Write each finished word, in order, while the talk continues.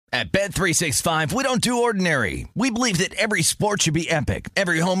At Bet365, we don't do ordinary. We believe that every sport should be epic.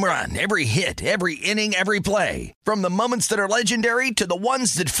 Every home run, every hit, every inning, every play. From the moments that are legendary to the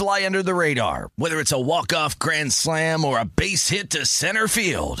ones that fly under the radar. Whether it's a walk-off grand slam or a base hit to center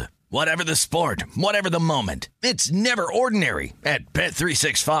field. Whatever the sport, whatever the moment. It's never ordinary at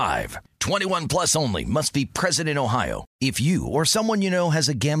Bet365. 21 plus only. Must be present in Ohio. If you or someone you know has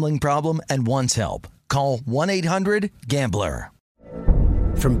a gambling problem and wants help, call 1-800-GAMBLER.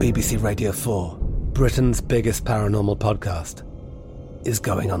 From BBC Radio 4, Britain's biggest paranormal podcast is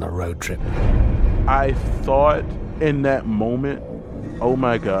going on a road trip. I thought in that moment, oh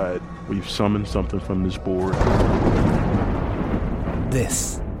my God, we've summoned something from this board.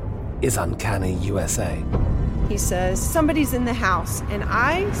 This is Uncanny USA. He says, somebody's in the house, and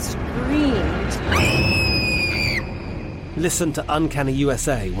I screamed. Listen to Uncanny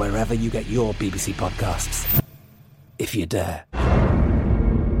USA wherever you get your BBC podcasts, if you dare.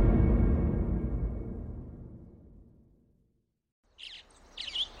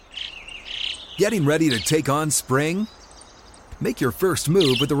 Getting ready to take on spring? Make your first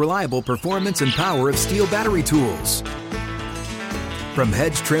move with the reliable performance and power of Steel battery tools. From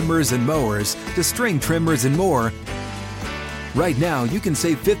hedge trimmers and mowers to string trimmers and more, right now you can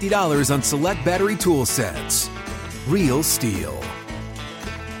save $50 on select battery tool sets. Real Steel.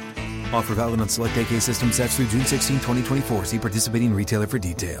 Offer valid on select AK system sets through June 16, 2024. See participating retailer for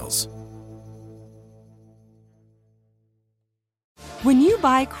details. When you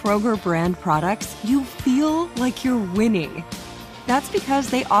buy Kroger brand products, you feel like you're winning. That's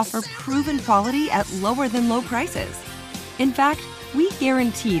because they offer proven quality at lower than low prices. In fact, we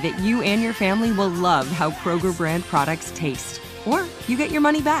guarantee that you and your family will love how Kroger brand products taste, or you get your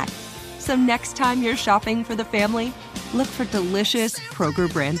money back. So next time you're shopping for the family, look for delicious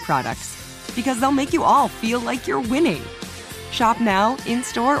Kroger brand products, because they'll make you all feel like you're winning. Shop now,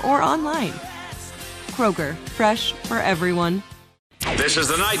 in-store, or online. Kroger, fresh for everyone. This is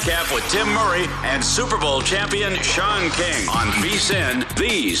the Nightcap with Tim Murray and Super Bowl champion Sean King on VSiN,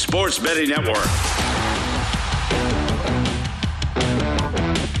 the Sports Betting Network.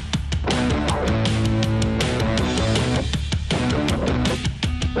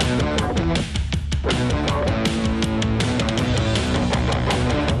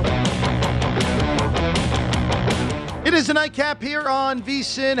 It is the Nightcap here on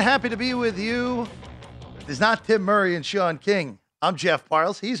VSiN. Happy to be with you. It is not Tim Murray and Sean King. I'm Jeff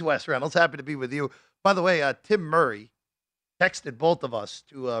Parles. He's Wes Reynolds. Happy to be with you. By the way, Tim Murray texted both of us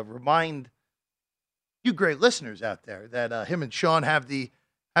to remind you great listeners out there that him and Sean have the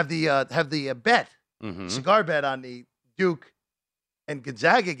bet, cigar bet on the Duke and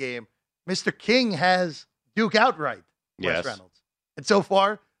Gonzaga game. Mr. King has Duke outright. Wes Reynolds, and so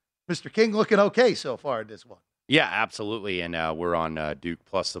far, Mr. King looking okay so far in this one. Yeah, absolutely, and we're on Duke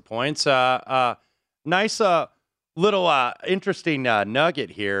plus the points. Nice. Little interesting nugget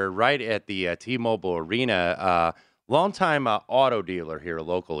here, right at the T-Mobile Arena. Longtime auto dealer here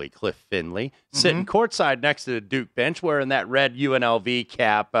locally, Cliff Finley, sitting courtside next to the Duke bench wearing that red UNLV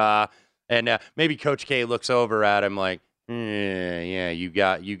cap. And maybe Coach K looks over at him like, yeah, you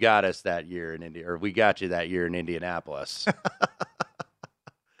got us that year in India, or we got you that year in Indianapolis.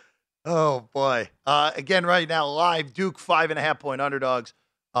 Oh, boy. Again, right now, live, Duke 5.5-point underdogs.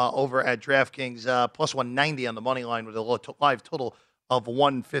 Over at DraftKings, plus 190 on the money line with a live total of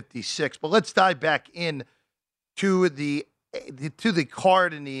 156. But let's dive back in to the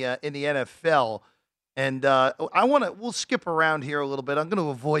card in the NFL, and we'll skip around here a little bit. I'm going to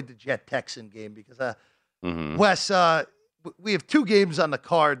avoid the Jet Texan game because Wes, we have two games on the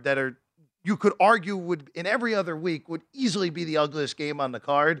card that are, you could argue, would in every other week would easily be the ugliest game on the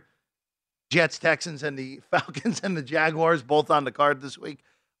card. Jets Texans and the Falcons and the Jaguars both on the card this week.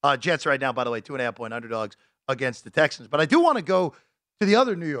 Jets right now, by the way, 2.5-point underdogs against the Texans. But I do want to go to the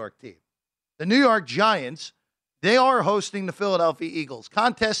other New York team. The New York Giants, they are hosting the Philadelphia Eagles.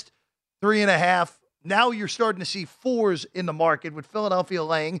 Contest 3.5. Now you're starting to see 4s in the market with Philadelphia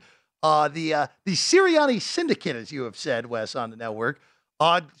laying. The Sirianni syndicate, as you have said, Wes, on the network,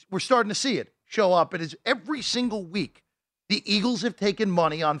 we're starting to see it show up. It is every single week. The Eagles have taken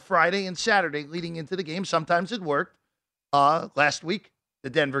money on Friday and Saturday leading into the game. Sometimes it worked. Last week, the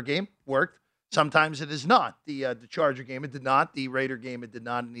Denver game worked. Sometimes it is not. The Charger game, it did not. The Raider game, it did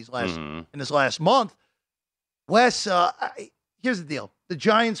not in this last month. Wes, here's the deal. The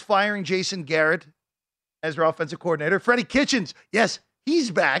Giants firing Jason Garrett as their offensive coordinator. Freddie Kitchens, yes,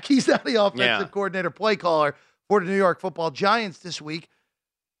 he's back. He's not the offensive coordinator, play caller for the New York Football Giants this week.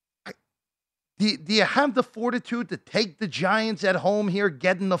 Do you have the fortitude to take the Giants at home here,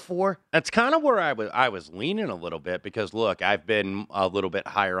 getting the 4? That's kind of where I was leaning a little bit because, look, I've been a little bit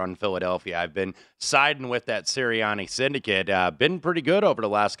higher on Philadelphia. I've been siding with that Sirianni syndicate. Been pretty good over the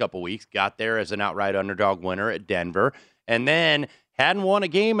last couple weeks. Got there as an outright underdog winner at Denver. And then hadn't won a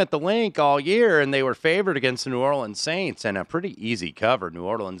game at the Link all year, and they were favored against the New Orleans Saints, and a pretty easy cover. New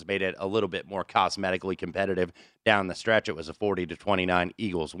Orleans made it a little bit more cosmetically competitive down the stretch. It was a 40-29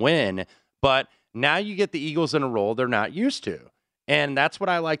 Eagles win. But now you get the Eagles in a role they're not used to. And that's what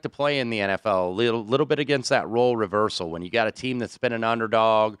I like to play in the NFL, a little bit against that role reversal. When you got a team that's been an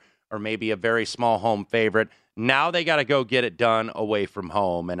underdog or maybe a very small home favorite, now they got to go get it done away from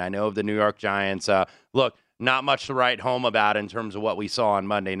home. And I know the New York Giants, look, not much to write home about in terms of what we saw on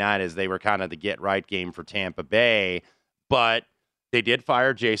Monday night as they were kind of the get-right game for Tampa Bay. But they did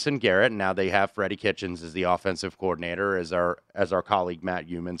fire Jason Garrett, and now they have Freddie Kitchens as the offensive coordinator, as our colleague Matt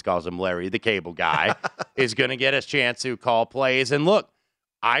Humans calls him, Larry the Cable Guy, is going to get his chance to call plays. And look,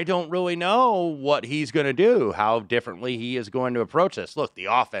 I don't really know what he's going to do, how differently he is going to approach this. Look, the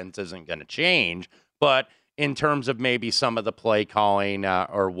offense isn't going to change, but in terms of maybe some of the play calling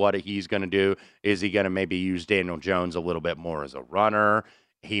or what he's going to do, is he going to maybe use Daniel Jones a little bit more as a runner?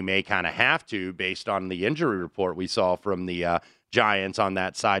 He may kind of have to, based on the injury report we saw from the Giants on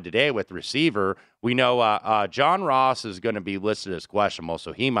that side today with receiver. We know John Ross is going to be listed as questionable,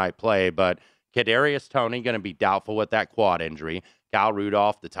 so he might play, but Kadarius Toney going to be doubtful with that quad injury. Kyle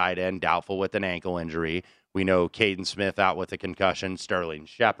Rudolph, the tight end, doubtful with an ankle injury. We know Caden Smith out with a concussion. Sterling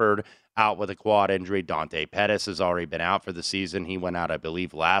Shepard out with a quad injury. Dante Pettis has already been out for the season. He went out, I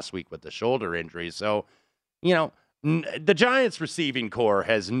believe, last week with the shoulder injury. So, the Giants receiving core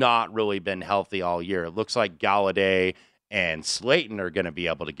has not really been healthy all year. It looks like Galladay and Slayton are going to be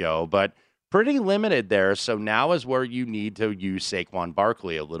able to go, but pretty limited there. So now is where you need to use Saquon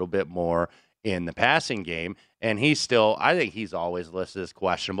Barkley a little bit more in the passing game. And I think he's always listed as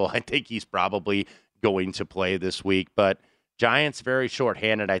questionable. I think he's probably going to play this week, but Giants very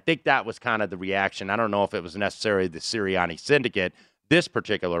shorthanded. I think that was kind of the reaction. I don't know if it was necessarily the Sirianni syndicate this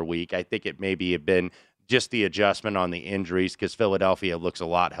particular week. I think it maybe had been just the adjustment on the injuries because Philadelphia looks a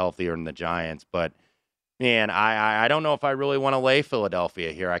lot healthier than the Giants, but man, I don't know if I really want to lay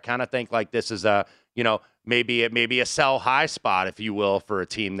Philadelphia here. I kind of think like this is maybe a sell high spot, if you will, for a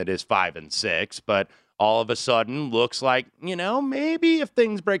team that is 5-6, but all of a sudden looks like, maybe if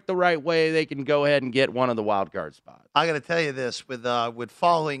things break the right way, they can go ahead and get one of the wild card spots. I got to tell you this, with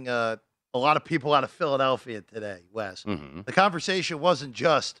following a lot of people out of Philadelphia today, Wes, the conversation wasn't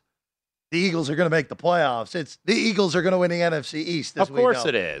just the Eagles are going to make the playoffs. It's the Eagles are going to win the NFC East. Of course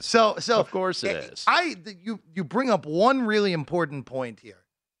it is. So of course it is. You bring up one really important point here,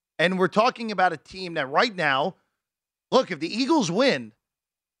 and we're talking about a team that right now, look, if the Eagles win,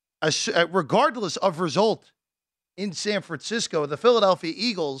 regardless of result in San Francisco, the Philadelphia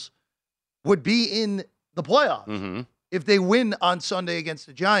Eagles would be in the playoffs if they win on Sunday against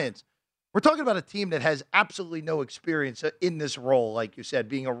the Giants. We're talking about a team that has absolutely no experience in this role, like you said,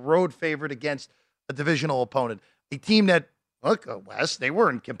 being a road favorite against a divisional opponent. A team that, look, Wes, they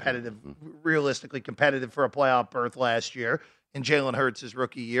weren't realistically competitive for a playoff berth last year in Jalen Hurts'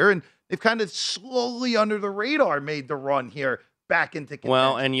 rookie year, and they've kind of slowly under the radar made the run here back into contention.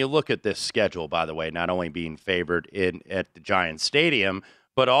 Well, and you look at this schedule, by the way, not only being favored at the Giants Stadium,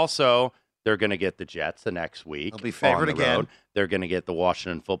 but also they're going to get the Jets the next week. They'll be favored again. Road. They're going to get the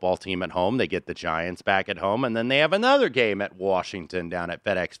Washington football team at home. They get the Giants back at home, and then they have another game at Washington down at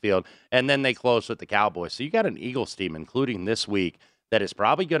FedEx Field, and then they close with the Cowboys. So you got an Eagles team, including this week, that is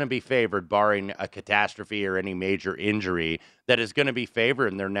probably going to be favored, barring a catastrophe or any major injury, that is going to be favored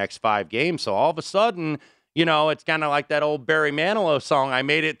in their next 5 games. So all of a sudden, it's kind of like that old Barry Manilow song, I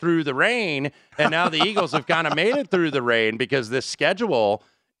Made It Through the Rain, and now the Eagles have kind of made it through the rain because this schedule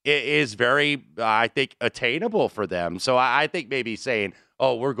is very, I think, attainable for them. So I think maybe saying,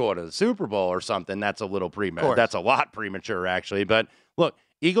 oh, we're going to the Super Bowl or something, that's a little premature. That's a lot premature, actually. But look,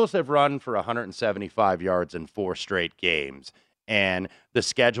 Eagles have run for 175 yards in 4 straight games. And the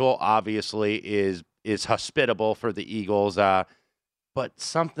schedule obviously is hospitable for the Eagles. But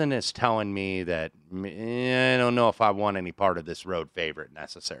something is telling me that I don't know if I want any part of this road favorite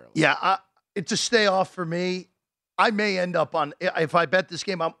necessarily. Yeah, it's a stay off for me. I may end up on, if I bet this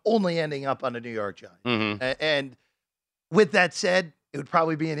game, I'm only ending up on the New York Giants. And with that said, it would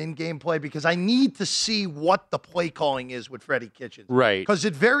probably be an in-game play because I need to see what the play calling is with Freddie Kitchens. Right. Because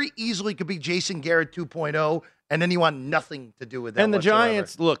it very easily could be Jason Garrett 2.0, and then you want nothing to do with that. And the whatsoever.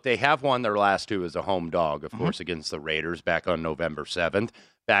 Giants, look, they have won their last two as a home dog, of course, against the Raiders back on November 7th,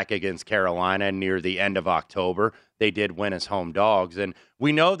 back against Carolina near the end of October. They did win as home dogs. And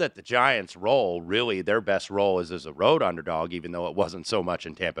we know that the Giants' role, really, their best role is as a road underdog, even though it wasn't so much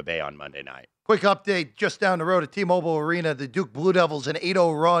in Tampa Bay on Monday night. Quick update, just down the road at T-Mobile Arena, the Duke Blue Devils, an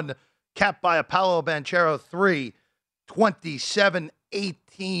 8-0 run, capped by a Paolo Banchero 3,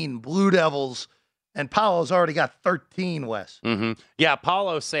 27-18 Blue Devils. And Paolo's already got 13, Wes. Mm-hmm. Yeah,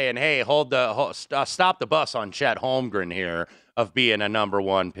 Paolo's saying, hey, stop the bus on Chet Holmgren here of being a number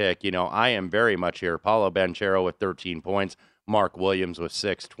one pick. You know, I am very much here. Paolo Banchero with 13 points. Mark Williams with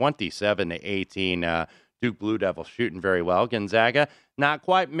 6, 27-18. Duke Blue Devils shooting very well. Gonzaga, not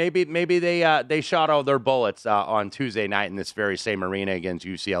quite. Maybe they shot all their bullets on Tuesday night in this very same arena against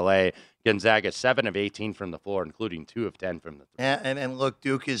UCLA. Gonzaga 7 of 18 from the floor, including 2 of 10 from the three. And look,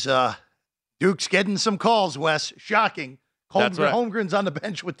 Duke's getting some calls, Wes. Shocking. Holmgren's on the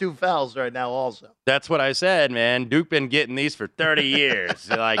bench with 2 fouls right now also. That's what I said, man. Duke been getting these for 30 years.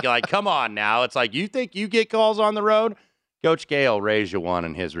 like, come on now. It's like, you think you get calls on the road? Coach Gale raised you one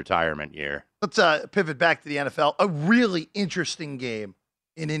in his retirement year. Let's pivot back to the NFL. A really interesting game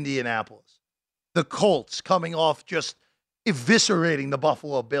in Indianapolis. The Colts coming off just eviscerating the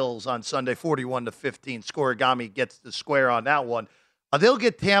Buffalo Bills on Sunday, 41-15. Scorigami gets the square on that one. They'll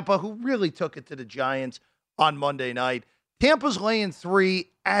get Tampa, who really took it to the Giants on Monday night. Tampa's laying 3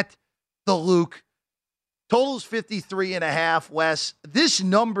 at the Luke. Total's 53.5, Wes. This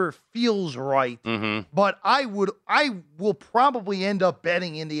number feels right, but I will probably end up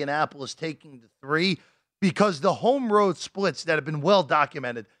betting Indianapolis taking the 3 because the home road splits that have been well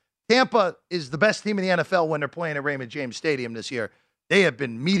documented. Tampa is the best team in the NFL when they're playing at Raymond James Stadium this year. They have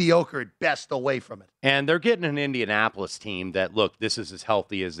been mediocre at best away from it. And they're getting an Indianapolis team that, look, this is as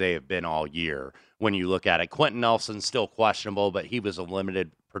healthy as they have been all year when you look at it. Quentin Nelson's still questionable, but he was a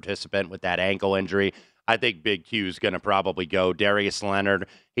limited participant with that ankle injury. I think Big Q's going to probably go. Darius Leonard,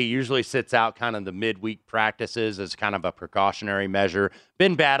 he usually sits out kind of the midweek practices as kind of a precautionary measure.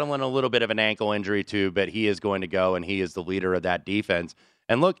 Been battling a little bit of an ankle injury too, but he is going to go, and he is the leader of that defense.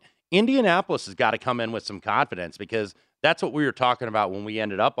 And look, Indianapolis has got to come in with some confidence because that's what we were talking about when we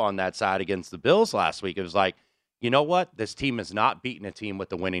ended up on that side against the Bills last week. It was like, you know what? This team has not beaten a team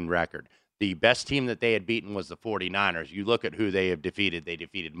with a winning record. The best team that they had beaten was the 49ers. You look at who they have defeated. They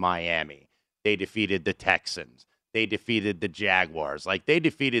defeated Miami. They defeated the Texans. They defeated the Jaguars. Like, they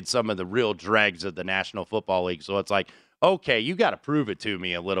defeated some of the real dregs of the National Football League. So it's like, okay, you got to prove it to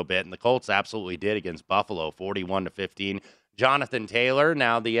me a little bit. And the Colts absolutely did against Buffalo, 41-15. Jonathan Taylor,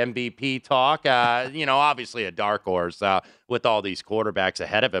 now the MVP talk, obviously a dark horse with all these quarterbacks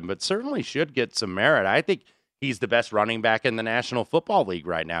ahead of him, but certainly should get some merit. I think he's the best running back in the National Football League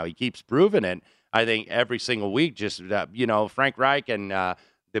right now. He keeps proving it. I think every single week, just, Frank Reich and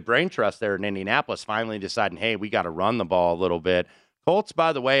the brain trust there in Indianapolis finally deciding, hey, we got to run the ball a little bit. Colts,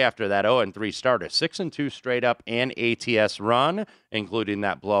 by the way, after that 0-3 start, a 6-2 straight up and ATS run, including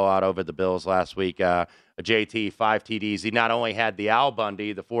that blowout over the Bills last week. JT, 5 TDs. He not only had the Al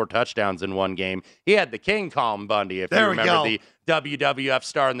Bundy, the 4 touchdowns in one game, he had the King Kong Bundy, if you remember the WWF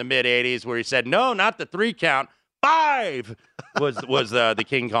star in the mid-'80s where he said, no, not the 3 count, 5 was the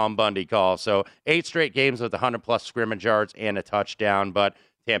King Kong Bundy call. So 8 straight games with 100-plus scrimmage yards and a touchdown, but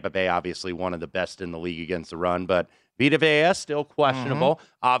Tampa Bay obviously one of the best in the league against the run, but Vita Vea still questionable,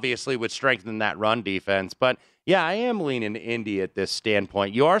 obviously would strengthen that run defense. But, yeah, I am leaning Indy at this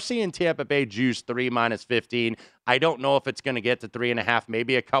standpoint. You are seeing Tampa Bay juice 3 -15. I don't know if it's going to get to 3.5,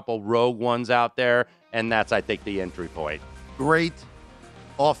 maybe a couple rogue ones out there, and that's, I think, the entry point. Great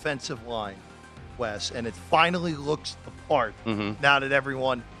offensive line, Wes, and it finally looks the part now that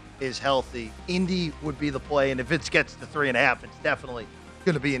everyone is healthy. Indy would be the play, and if it gets to 3.5, it's definitely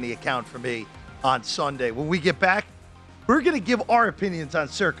going to be in the account for me on Sunday. When we get back, we're going to give our opinions on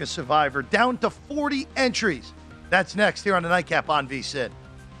Circa Survivor, down to 40 entries. That's next here on the Nightcap on VSiN.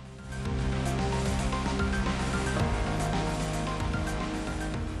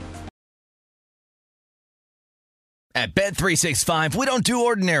 At Bet365, we don't do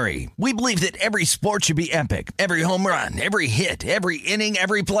ordinary. We believe that every sport should be epic. Every home run, every hit, every inning,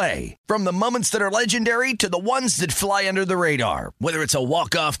 every play. From the moments that are legendary to the ones that fly under the radar. Whether it's a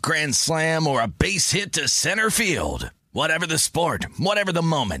walk-off grand slam or a base hit to center field. Whatever the sport, whatever the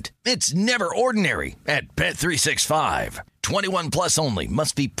moment. It's never ordinary at Bet365. 21 plus only.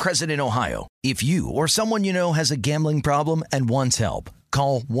 Must be present in Ohio. If you or someone you know has a gambling problem and wants help,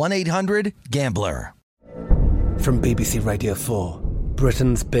 call 1-800-GAMBLER. From BBC Radio 4,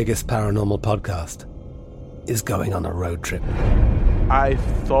 Britain's biggest paranormal podcast is going on a road trip. I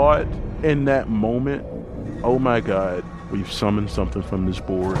thought in that moment, oh my God, we've summoned something from this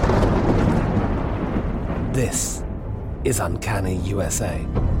board. This is Uncanny USA.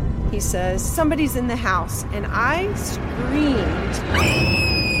 He says, somebody's in the house, and I screamed.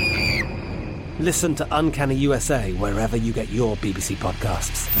 Listen to Uncanny USA wherever you get your BBC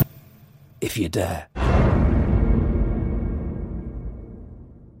podcasts, if you dare.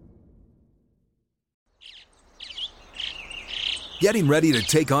 Getting ready to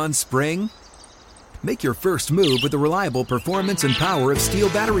take on spring? Make your first move with the reliable performance and power of Steel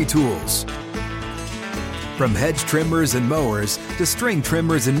battery tools. From hedge trimmers and mowers to string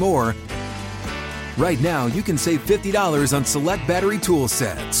trimmers and more, right now you can save $50 on select battery tool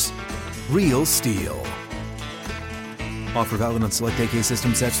sets. Real Steel. Offer valid on select AK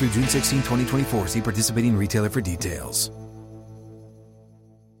system sets through June 16, 2024. See participating retailer for details.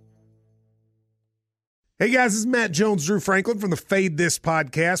 Hey guys, this is Matt Jones, Drew Franklin from the Fade This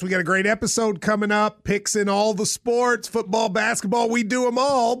podcast. We got a great episode coming up, picks in all the sports, football, basketball, we do them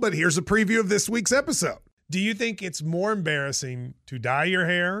all, but here's a preview of this week's episode. Do you think it's more embarrassing to dye your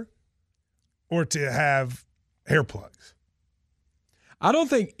hair or to have hair plugs? I don't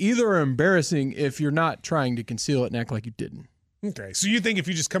think either are embarrassing if you're not trying to conceal it and act like you didn't. Okay, so you think if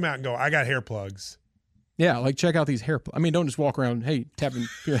you just come out and go, I got hair plugs. Yeah, like check out these hair plugs. I mean, don't just walk around, hey, tapping,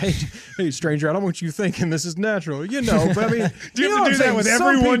 hey, stranger, I don't want you thinking this is natural, but I mean. Do you have to do that with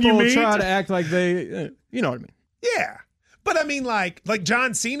everyone you meet? Some people try to act like they, you know what I mean. Yeah. But I mean, like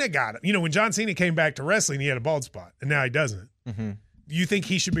John Cena got it. You know, when John Cena came back to wrestling, he had a bald spot, and now he doesn't. Mm-hmm. You think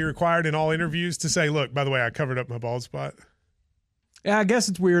he should be required in all interviews to say, look, by the way, I covered up my bald spot? Yeah, I guess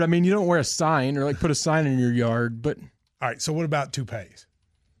it's weird. I mean, you don't wear a sign or like put a sign in your yard, but. All right, so what about toupees?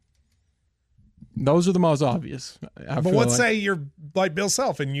 Those are the most obvious. But let's say you're like Bill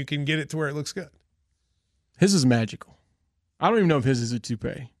Self and you can get it to where it looks good. His is magical. I don't even know if his is a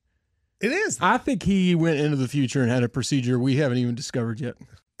toupee. It is. I think he went into the future and had a procedure we haven't even discovered yet.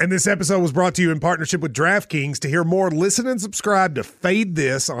 And this episode was brought to you in partnership with DraftKings. To hear more, listen and subscribe to Fade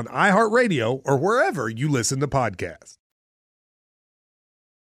This on iHeartRadio or wherever you listen to podcasts.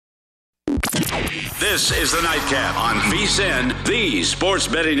 This is the Nightcap on VSiN, the Sports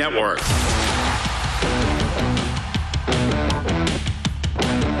Betting Network.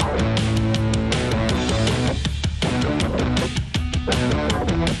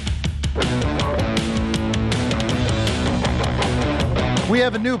 We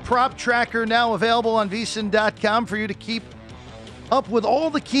have a new prop tracker now available on VSiN.com for you to keep up with all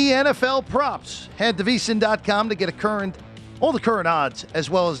the key NFL props. Head to VSiN.com to get all the current odds, as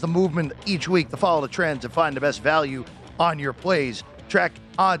well as the movement each week to follow the trends and find the best value on your plays. Track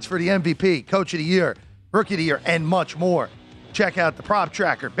odds for the MVP, Coach of the Year, Rookie of the Year, and much more. Check out the prop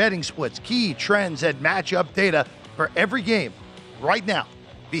tracker, betting splits, key trends, and matchup data for every game right now.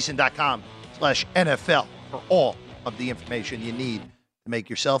 VSiN.com/NFL for all of the information you need to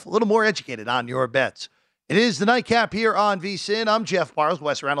make yourself a little more educated on your bets. It is the Nightcap here on VSiN. I'm Jeff Barlow,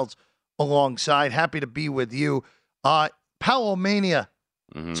 Wes Reynolds alongside. Happy to be with you. Powell Mania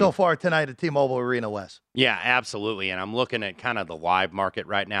so far tonight at T-Mobile Arena, Wes. Yeah, absolutely. And I'm looking at kind of the live market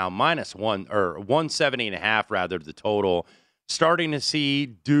right now, -1 or 170.5 rather, the total. Starting to see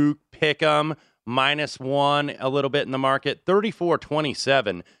Duke pick 'em -1 a little bit in the market.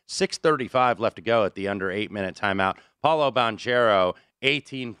 34-27, 6:35 left to go at the under 8-minute timeout. Paulo Banchero,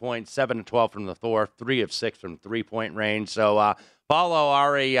 18 points, 7-12 from the floor, 3 of 6 from three-point range. So Paulo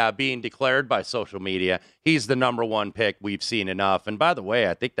already being declared by social media. He's the number one pick. We've seen enough. And by the way,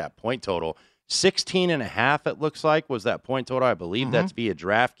 I think that point total, 16.5 it looks like, was that point total. I believe that's via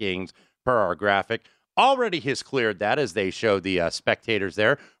DraftKings per our graphic. Already has cleared that as they show the spectators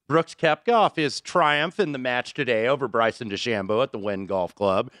there. Brooks Koepka off his triumph in the match today over Bryson DeChambeau at the Wynn Golf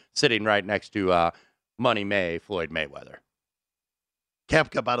Club, sitting right next to Money May, Floyd Mayweather.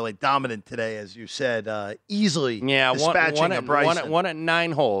 Koepka, by the way, dominant today, as you said, easily dispatching Bryson. One at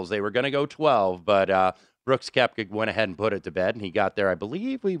 9 holes. They were going to go 12, but Brooks Koepka went ahead and put it to bed, and he got there. I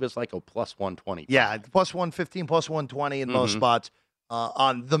believe he was like a plus 120. Yeah, plus 115, plus 120 in most spots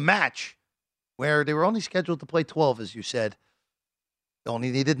on the match, where they were only scheduled to play 12, as you said. They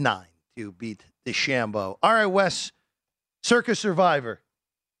only needed 9 to beat DeChambeau. All right, Wes, Circus Survivor.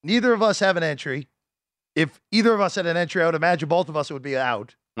 Neither of us have an entry. If either of us had an entry, I would imagine both of us would be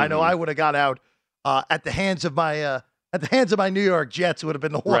out. I know I would have got out at the hands of my New York Jets, who would have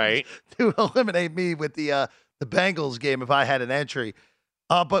been the ones to eliminate me with the Bengals game if I had an entry.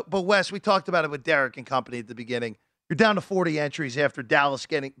 But Wes, we talked about it with Derek and company at the beginning. You're down to 40 entries after Dallas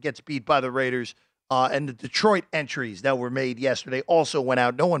gets beat by the Raiders, and the Detroit entries that were made yesterday also went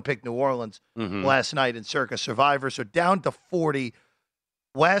out. No one picked New Orleans last night in Circus Survivor, so down to 40.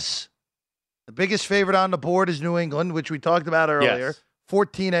 Wes, The biggest favorite on the board is New England, which we talked about earlier. Yes.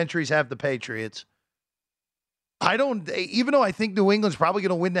 14 entries have the Patriots. Even though I think New England's probably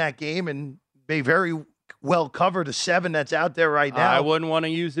going to win that game and may very well cover the 7 that's out there right now. I wouldn't want to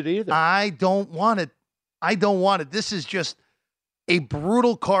use it either. I don't want it. This is just a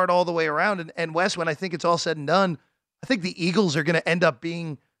brutal card all the way around. And Wes, when I think it's all said and done, I think the Eagles are going to end up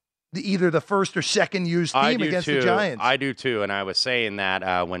being either the first or second used team against the Giants. I do too. And I was saying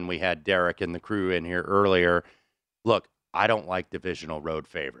that when we had Derek and the crew in here earlier. Look, I don't like divisional road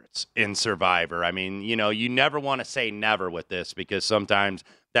favorites in Survivor. I mean, you never want to say never with this because sometimes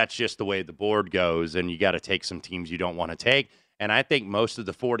that's just the way the board goes and you got to take some teams you don't want to take. And I think most of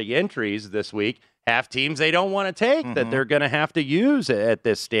the 40 entries this week have teams they don't want to take that they're going to have to use at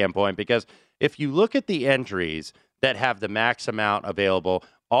this standpoint. Because if you look at the entries that have the max amount available,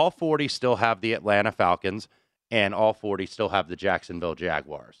 all 40 still have the Atlanta Falcons and all 40 still have the Jacksonville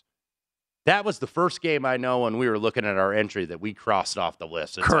Jaguars. That was the first game I know when we were looking at our entry that we crossed off the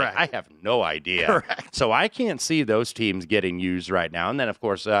list. It's Correct. Like, I have no idea. Correct. So I can't see those teams getting used right now. And then, of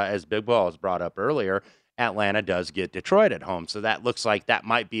course, as Big Ball has brought up earlier, Atlanta does get Detroit at home. So that looks like that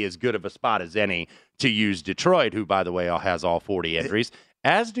might be as good of a spot as any to use Detroit, who, by the way, has all 40 entries,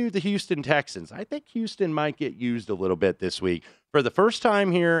 as do the Houston Texans. I think Houston might get used a little bit this week. For the first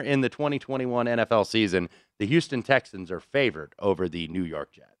time here in the 2021 NFL season, the Houston Texans are favored over the New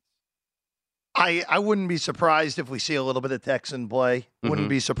York Jets. I wouldn't be surprised if we see a little bit of Texan play. Wouldn't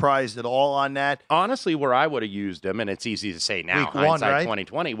be surprised at all on that. Honestly, where I would have used him, and it's easy to say now, Week 1, hindsight right?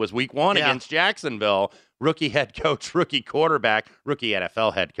 2020, was week 1 against Jacksonville. Rookie head coach, rookie quarterback, rookie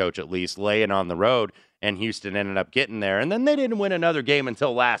NFL head coach at least, laying on the road, and Houston ended up getting there. And then they didn't win another game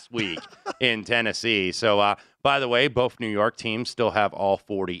until last week in Tennessee. So, by the way, both New York teams still have all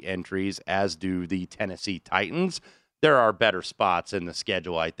 40 entries, as do the Tennessee Titans. There are better spots in the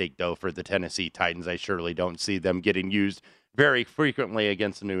schedule, I think, though, for the Tennessee Titans. I surely don't see them getting used very frequently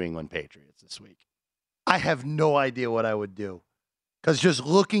against the New England Patriots this week. I have no idea what I would do. Because just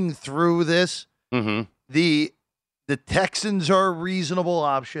looking through this, the Texans are a reasonable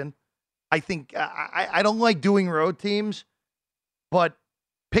option. I think I don't like doing road teams, but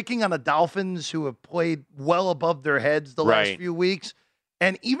picking on the Dolphins, who have played well above their heads the last few weeks,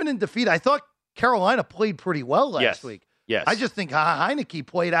 and even in defeat, I thought Carolina played pretty well last week. Yes. I just think Heineke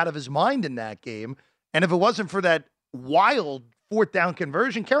played out of his mind in that game. And if it wasn't for that wild 4th down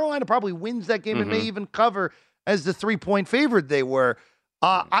conversion, Carolina probably wins that game and may even cover as the 3-point favorite they were.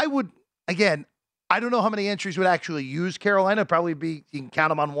 I would, again, I don't know how many entries would actually use Carolina. Probably you can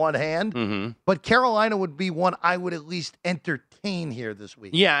count them on one hand. But Carolina would be one I would at least entertain here this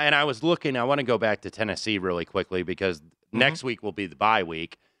week. Yeah, and I was looking, I want to go back to Tennessee really quickly because next week will be the bye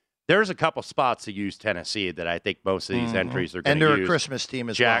week. There's a couple spots to use Tennessee that I think most of these entries are going to use. And they're a Christmas team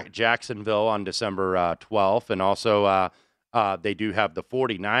as well. Jacksonville on December 12th, and also they do have the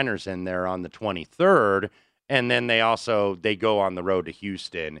 49ers in there on the 23rd, and then they go on the road to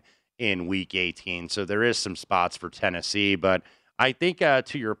Houston in Week 18. So there is some spots for Tennessee, but I think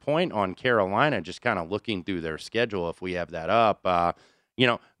to your point on Carolina, just kind of looking through their schedule, if we have that up,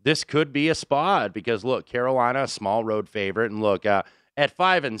 this could be a spot because, look, Carolina, a small road favorite, and look, at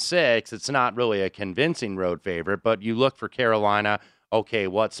 5-6, it's not really a convincing road favorite, but you look for Carolina, okay,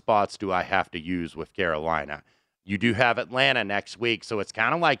 what spots do I have to use with Carolina? You do have Atlanta next week, so it's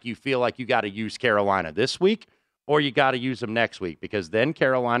kind of like you feel like you got to use Carolina this week or you got to use them next week because then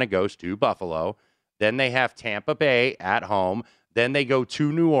Carolina goes to Buffalo, then they have Tampa Bay at home, then they go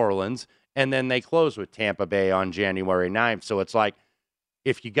to New Orleans, and then they close with Tampa Bay on January 9th. So it's like,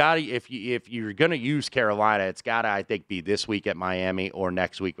 if you're going to use Carolina, it's got to, I think, be this week at Miami or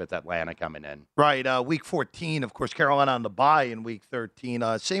next week with Atlanta coming in. Right. Week 14, of course, Carolina on the bye in Week 13.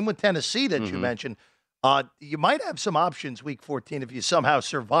 Same with Tennessee that you mentioned. You might have some options Week 14 if you somehow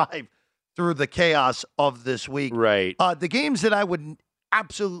survive through the chaos of this week. Right. The games that I would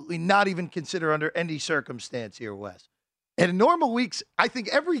absolutely not even consider under any circumstance here, Wes. And in normal weeks, I think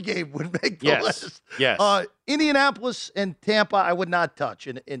every game would make the list. Yes. Indianapolis and Tampa, I would not touch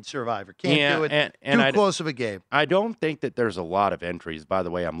in Survivor. Can't do it. Too close of a game. I don't think that there's a lot of entries. By the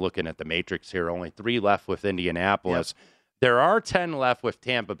way, I'm looking at the matrix here. Only 3 left with Indianapolis. Yep. There are 10 left with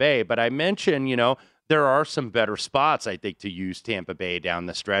Tampa Bay, but I mentioned, there are some better spots, I think, to use Tampa Bay down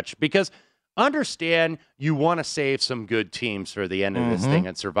the stretch because understand you want to save some good teams for the end of this thing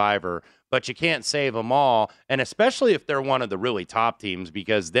at Survivor, but you can't save them all, and especially if they're one of the really top teams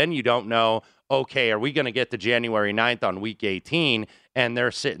because then you don't know, okay, are we going to get to January 9th on Week 18 and they're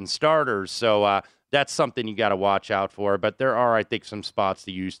sitting starters? So that's something you got to watch out for. But there are, I think, some spots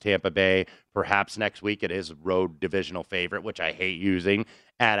to use Tampa Bay. Perhaps next week it is road divisional favorite, which I hate using,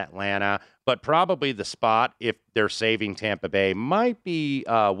 at Atlanta. But probably the spot, if they're saving Tampa Bay, might be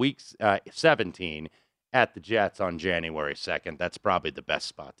week 17 at the Jets on January 2nd. That's probably the best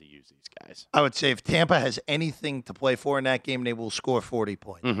spot to use these guys. I would say if Tampa has anything to play for in that game, they will score 40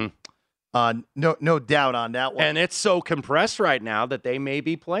 points. No doubt on that one. And it's so compressed right now that they may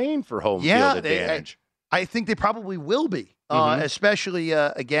be playing for home field advantage. I think they probably will be, especially,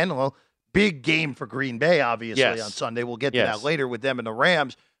 again, big game for Green Bay, obviously, on Sunday. We'll get to that later with them and the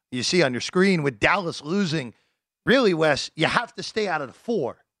Rams. You see on your screen with Dallas losing, really, Wes, you have to stay out of the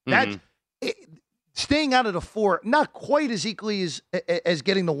 4. That's staying out of the 4, not quite as equally as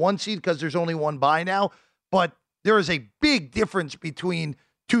getting the 1 seed because there's only one bye now, but there is a big difference between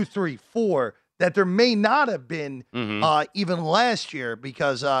 2, 3, 4 that there may not have been even last year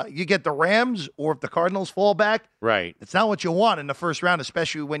because you get the Rams or if the Cardinals fall back. Right. It's not what you want in the first round,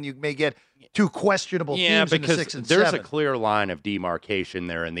 especially when you may get 2 questionable teams in the 6 and 7. There's a clear line of demarcation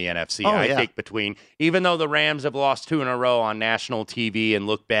there in the NFC, I think, between, even though the Rams have lost 2 in a row on national TV and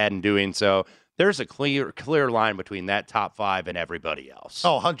look bad in doing so, there's a clear line between that top 5 and everybody else.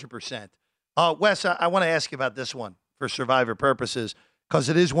 Oh, 100%. Wes, I want to ask you about this one for Survivor purposes because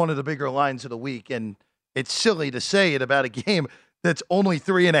it is one of the bigger lines of the week, and it's silly to say it about a game that's only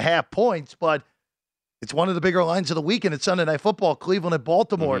 3.5 points, but it's one of the bigger lines of the week, and it's Sunday Night Football, Cleveland at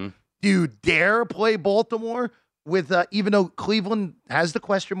Baltimore. Do you dare play Baltimore with, even though Cleveland has the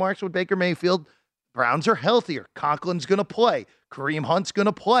question marks with Baker Mayfield, Browns are healthier. Conklin's going to play. Kareem Hunt's going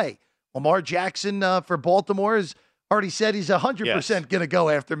to play. Lamar Jackson for Baltimore has already said he's 100% going to go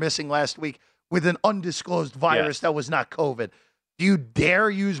after missing last week with an undisclosed virus that was not COVID. Do you dare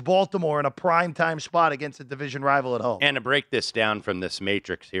use Baltimore in a primetime spot against a division rival at home? And to break this down from this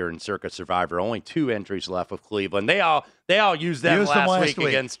matrix here in Circa Survivor, only 2 entries left with Cleveland. They all used them last week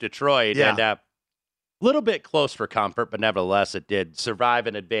against Detroit. Yeah. And a little bit close for comfort, but nevertheless it did survive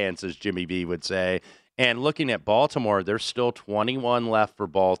and advance, as Jimmy B would say. And looking at Baltimore, there's still 21 left for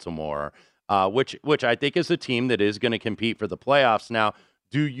Baltimore, which I think is a team that is going to compete for the playoffs. Now,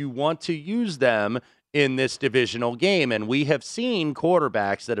 do you want to use them in this divisional game? And we have seen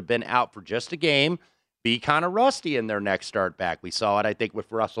quarterbacks that have been out for just a game be kind of rusty in their next start back. We saw it, I think,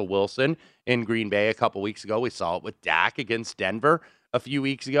 with Russell Wilson in Green Bay a couple weeks ago. We saw it with Dak against Denver a few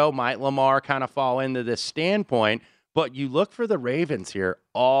weeks ago. Might Lamar kind of fall into this standpoint? But you look for the Ravens here,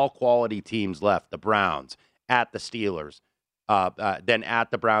 all quality teams left. The Browns, at the Steelers, then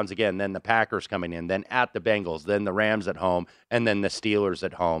at the Browns again, then the Packers coming in, then at the Bengals, then the Rams at home, and then the Steelers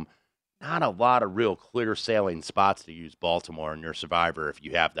at home. Not a lot of real clear sailing spots to use Baltimore in your Survivor if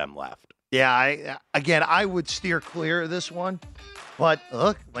you have them left. Yeah, I would steer clear of this one. But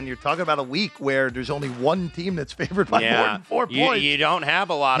look, when you're talking about a week where there's only one team that's favored by more than 4 points. You don't have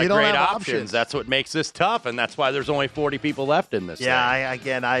a lot of great options. That's what makes this tough, and that's why there's only 40 people left in this thing.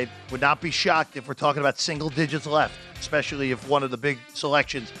 I would not be shocked if we're talking about single digits left, especially if one of the big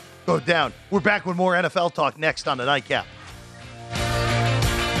selections go down. We're back with more NFL talk next on the Nightcap.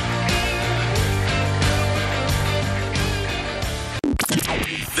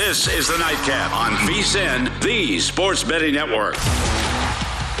 This is the Nightcap on VSiN, the Sports Betting Network.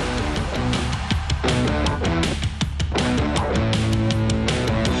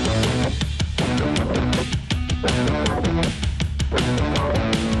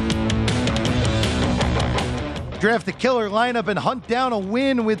 Draft a killer lineup and hunt down a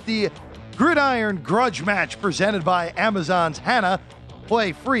win with the Gridiron Grudge Match presented by Amazon's Hannah.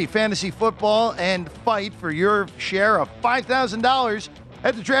 Play free fantasy football and fight for your share of $5,000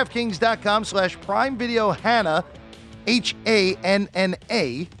 at the DraftKings.com/Prime Video Hannah,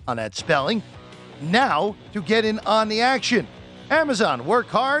 Hanna, on that spelling. Now to get in on the action. Amazon, work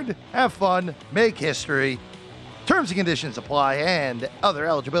hard, have fun, make history. Terms and conditions apply, and other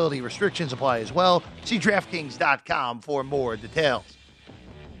eligibility restrictions apply as well. See DraftKings.com for more details.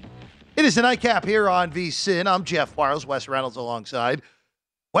 It is the Nightcap here on VSiN. I'm Jeff Parles, Wes Reynolds alongside.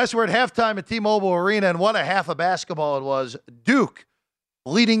 Wes, we're at halftime at T-Mobile Arena, and what a half of basketball it was. Duke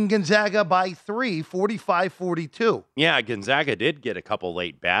leading Gonzaga by 3, 45-42. Yeah, Gonzaga did get a couple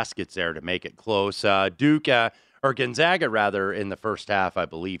late baskets there to make it close. Gonzaga, rather, in the first half, I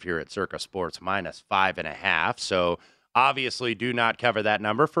believe, here at Circa Sports, -5.5. So obviously do not cover that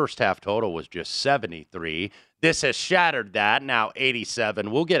number. First half total was just 73. This has shattered that. Now 87.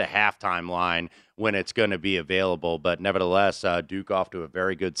 We'll get a halftime line when it's going to be available. But nevertheless, Duke off to a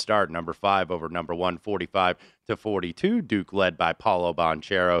very good start. Number 5 over number 1, 45-42. Duke led by Paulo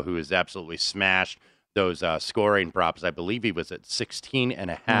Banchero, who has absolutely smashed those scoring props. I believe he was at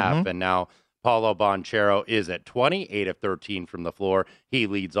 16.5. And now Paulo Banchero is at 20, 8 of 13 from the floor. He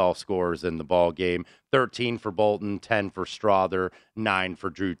leads all scorers in the ball game. 13 for Bolton, 10 for Strother, 9 for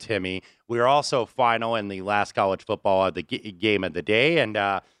Drew Timme. We are also final in the last college football of the game of the day, and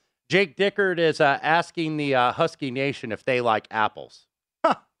Jake Dickert is asking the Husky Nation if they like apples.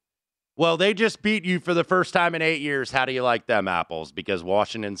 Huh. Well, they just beat you for the first time in 8 years. How do you like them apples? Because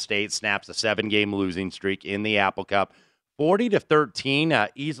Washington State snaps a 7-game losing streak in the Apple Cup. 40-13,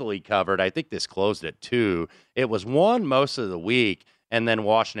 easily covered. I think this closed at 2. It was won most of the week, and then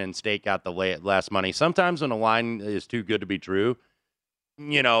Washington State got the last money. Sometimes when a line is too good to be true,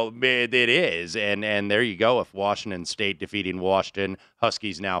 it is. And there you go. If Washington State defeating Washington,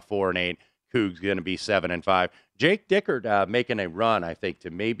 Huskies now 4-8, Cougs going to be 7-5. Jake Dickert making a run, I think, to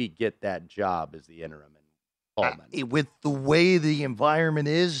maybe get that job as the interim in Pullman. With the way the environment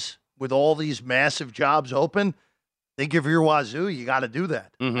is, with all these massive jobs open, I think if you're Wazoo, you got to do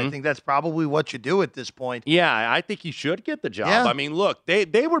that. Mm-hmm. I think that's probably what you do at this point. Yeah, I think you should get the job. Yeah. I mean, look,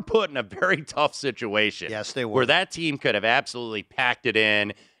 they were put in a very tough situation. Yes, they were. Where that team could have absolutely packed it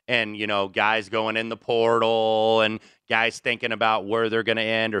in and, guys going in the portal and guys thinking about where they're going to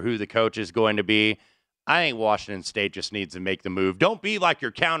end or who the coach is going to be. I think Washington State just needs to make the move. Don't be like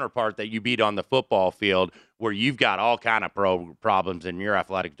your counterpart that you beat on the football field where you've got all kind of problems in your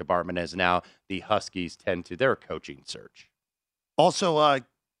athletic department as now the Huskies tend to their coaching search. Also,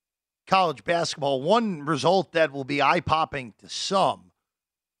 college basketball, one result that will be eye-popping to some,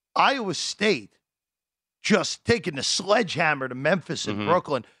 Iowa State just taking the sledgehammer to Memphis and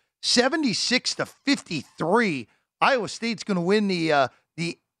Brooklyn, 76-53. Iowa State's going to win the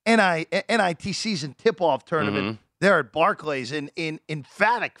NIT season tip-off tournament there at Barclays in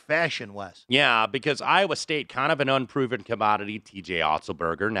emphatic fashion, Wes. Yeah, because Iowa State, kind of an unproven commodity. TJ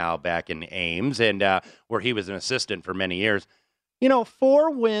Otzelberger now back in Ames, and where he was an assistant for many years.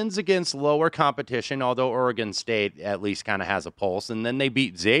 4 wins against lower competition, although Oregon State at least kind of has a pulse. And then they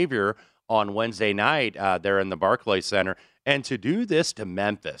beat Xavier on Wednesday night there in the Barclays Center. And to do this to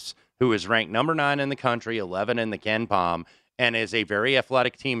Memphis, who is ranked number 9 in the country, 11 in the Ken Pom, and is a very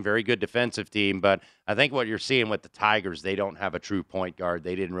athletic team, very good defensive team. But I think what you're seeing with the Tigers, they don't have a true point guard.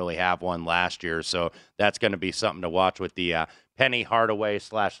 They didn't really have one last year. So that's going to be something to watch with the Penny Hardaway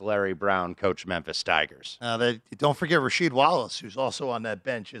 / Larry Brown coach Memphis Tigers. Don't forget Rasheed Wallace, who's also on that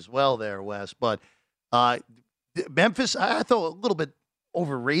bench as well there, Wes. But Memphis, I thought a little bit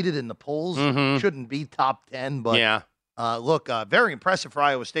overrated in the polls. Shouldn't be top 10. But yeah. Look, very impressive for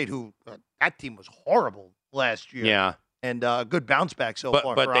Iowa State, who that team was horrible last year. Yeah. And a good bounce back so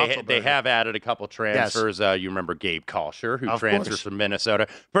far. But they have added a couple transfers. Yes. You remember Gabe Kalsher, who transfers from Minnesota.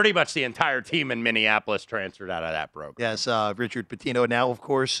 Pretty much the entire team in Minneapolis transferred out of that program. Yes, Richard Pitino now, of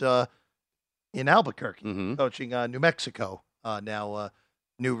course, in Albuquerque, coaching New Mexico. Now,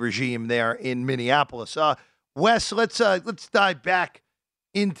 new regime there in Minneapolis. Wes, let's dive back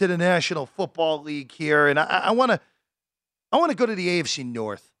into the National Football League here, and I want to go to the AFC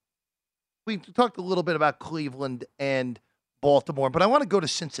North. We talked a little bit about Cleveland and Baltimore, but I want to go to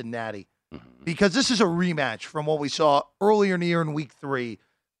Cincinnati because this is a rematch from what we saw earlier in the year in Week 3,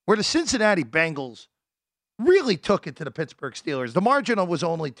 where the Cincinnati Bengals really took it to the Pittsburgh Steelers. The margin was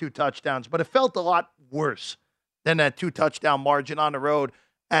only 2 touchdowns, but it felt a lot worse than that 2-touchdown margin on the road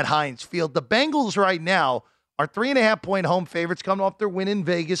at Heinz Field. The Bengals right now are 3.5-point home favorites coming off their win in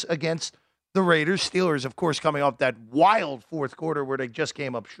Vegas against the Raiders. Steelers, of course, coming off that wild fourth quarter where they just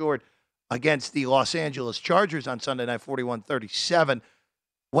came up short against the Los Angeles Chargers on Sunday night, 41-37.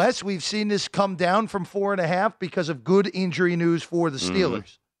 Wes, we've seen this come down from 4.5 because of good injury news for the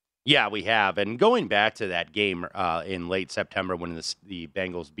Steelers. Yeah, we have. And going back to that game in late September when the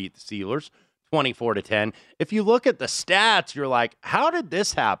Bengals beat the Steelers, 24-10. If you look at the stats, you're like, how did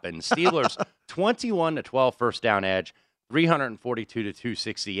this happen? Steelers 21-12 first down edge,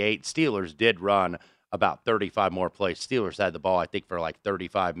 342-268. Steelers did run about 35 more plays. Steelers had the ball, I think, for like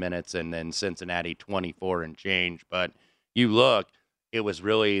 35 minutes, and then Cincinnati 24 and change. But you look, it was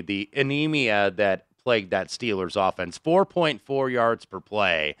really the anemia that plagued that Steelers offense. 4.4 yards per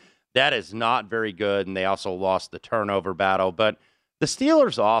play. That is not very good, and they also lost the turnover battle. But the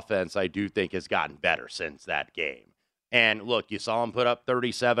Steelers offense, I do think, has gotten better since that game. And look, you saw them put up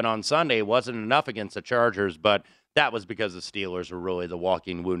 37 on Sunday. It wasn't enough against the Chargers, but that was because the Steelers were really the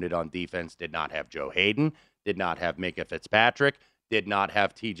walking wounded on defense, did not have Joe Hayden, did not have Minka Fitzpatrick, did not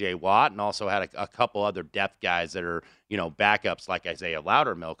have T.J. Watt, and also had a couple other depth guys that are, backups like Isaiah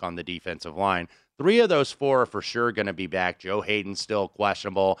Loudermilk on the defensive line. 3 of those 4 are for sure going to be back. Joe Hayden still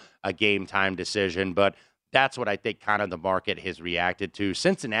questionable, a game-time decision, but That's what I think kind of the market has reacted to.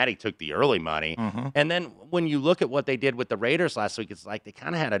 Cincinnati took the early money. And then when you look at what they did with the Raiders last week, it's like they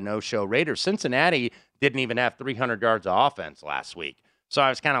kind of had a no-show Raiders. Cincinnati didn't even have 300 yards of offense last week. So I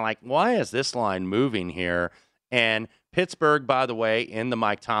was kind of like, why is this line moving here? And Pittsburgh, by the way, in the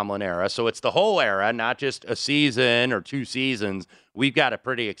Mike Tomlin era. So it's the whole era, not just a season or 2 seasons. We've got a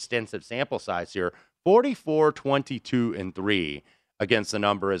pretty extensive sample size here. 44-22-3 against the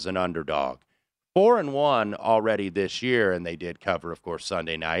number as an underdog. 4-1 already this year, and they did cover, of course,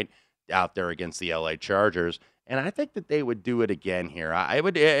 Sunday night out there against the LA Chargers. And I think that they would do it again here. It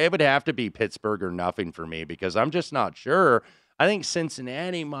would have to be Pittsburgh or nothing for me because I'm just not sure. I think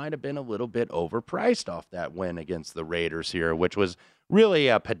Cincinnati might have been a little bit overpriced off that win against the Raiders here, which was really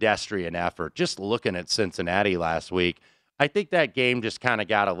a pedestrian effort. Just looking at Cincinnati last week, I think that game just kind of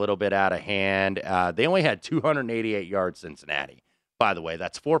got a little bit out of hand. They only had 288 yards, Cincinnati. By the way,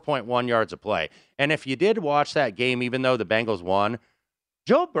 that's 4.1 yards a play. And if you did watch that game, even though the Bengals won,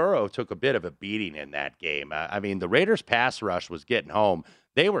 Joe Burrow took a bit of a beating in that game. I mean, the Raiders' pass rush was getting home.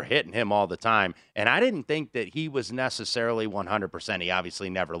 They were hitting him all the time. And I didn't think that he was necessarily 100%. He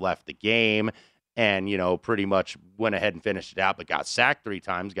obviously never left the game and, pretty much went ahead and finished it out, but got sacked 3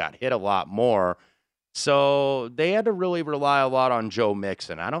 times, got hit a lot more. So they had to really rely a lot on Joe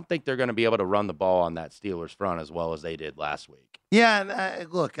Mixon. I don't think they're going to be able to run the ball on that Steelers front as well as they did last week. Yeah,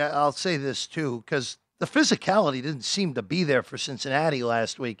 and look, I'll say this too, because the physicality didn't seem to be there for Cincinnati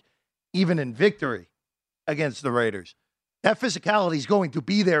last week, even in victory against the Raiders. That physicality is going to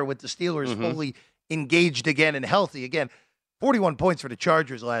be there with the Steelers fully engaged again and healthy again. 41 points for the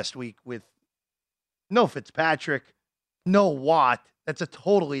Chargers last week with no Fitzpatrick, no Watt. That's a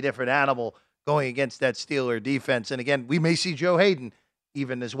totally different animal going against that Steeler defense. And again, we may see Joe Hayden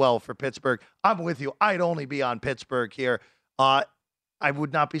even as well for Pittsburgh. I'm with you. I'd only be on Pittsburgh here. I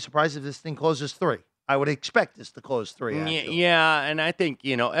would not be surprised if this thing closes 3. I would expect this to close 3. Actually. Yeah, and I think,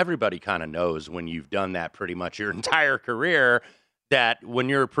 everybody kind of knows when you've done that pretty much your entire career that when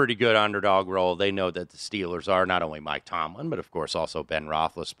you're a pretty good underdog role, they know that the Steelers are not only Mike Tomlin, but of course also Ben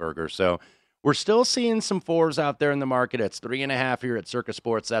Roethlisberger. So we're still seeing some 4s out there in the market. It's 3.5 here at Circa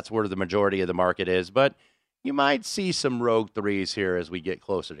Sports. That's where the majority of the market is. But you might see some rogue 3s here as we get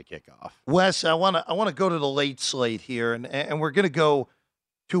closer to kickoff. Wes, I want to go to the late slate here, and we're going to go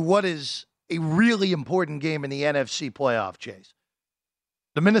to what is a really important game in the NFC playoff chase.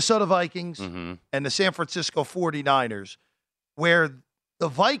 The Minnesota Vikings and the San Francisco 49ers, where the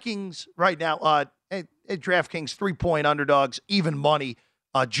Vikings right now at DraftKings 3-point underdogs, even money,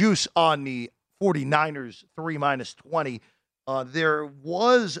 juice on the 49ers 3 -20. There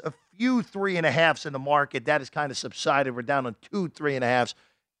was a few 3.5s in the market. That has kind of subsided. We're down on 2 3.5s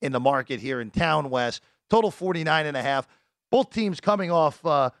in the market here in town, West. Total 49.5. Both teams coming off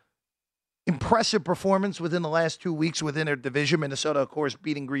impressive performance within the last 2 weeks within their division. Minnesota, of course,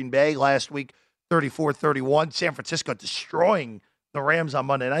 beating Green Bay last week, 34-31. San Francisco destroying the Rams on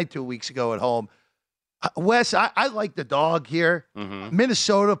Monday night 2 weeks ago at home. Wes, I like the dog here.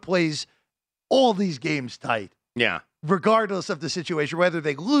 Minnesota plays all these games tight. Yeah. Regardless of the situation, whether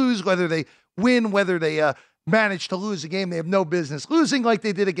they lose, whether they win, whether they manage to lose a game they have no business losing like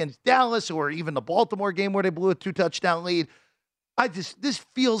they did against Dallas or even the Baltimore game where they blew a 2-touchdown lead. This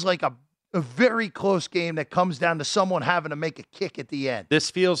feels like a very close game that comes down to someone having to make a kick at the end.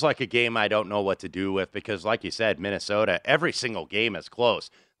 This feels like a game I don't know what to do with because, like you said, Minnesota, every single game is close.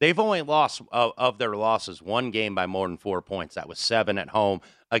 They've only lost, of their losses, 1 game by more than 4 points. That was 7 at home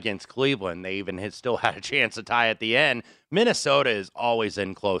against Cleveland. They even still had a chance to tie at the end. Minnesota is always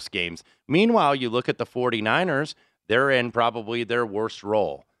in close games. Meanwhile, you look at the 49ers, they're in probably their worst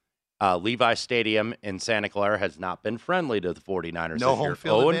role. Levi Stadium in Santa Clara has not been friendly to the 49ers. No home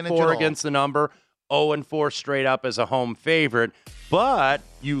field advantage 0-4 against the number, 0-4 straight up as a home favorite. But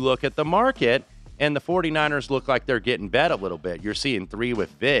you look at the market, and the 49ers look like they're getting bet a little bit. You're seeing 3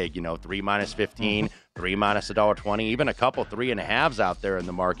 with VIG, 3 -15, 3 -$1.20, even a couple 3.5s out there in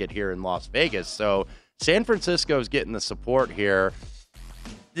the market here in Las Vegas. So San Francisco's getting the support here.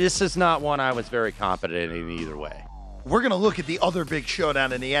 This is not one I was very confident in either way. We're going to look at the other big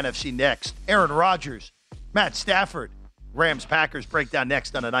showdown in the NFC next. Aaron Rodgers, Matt Stafford, Rams-Packers breakdown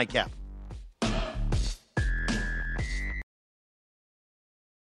next on the Nightcap.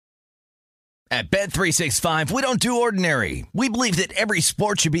 At Bet365, we don't do ordinary. We believe that every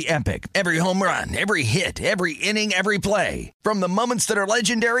sport should be epic. Every home run, every hit, every inning, every play. From the moments that are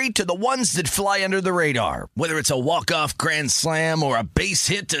legendary to the ones that fly under the radar. Whether it's a walk-off grand slam or a base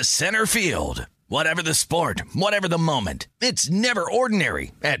hit to center field. Whatever the sport, whatever the moment, it's never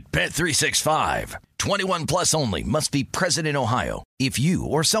ordinary at Bet365. 21 plus only. Must be present in Ohio. If you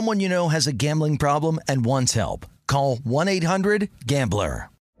or someone you know has a gambling problem and wants help, call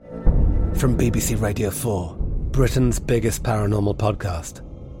 1-800-GAMBLER. From BBC Radio 4, Britain's biggest paranormal podcast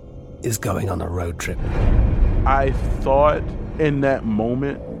is going on a road trip. I thought in that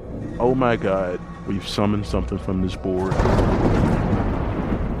moment, oh my God, we've summoned something from this board.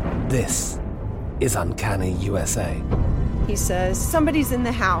 This is Uncanny USA. He says, somebody's in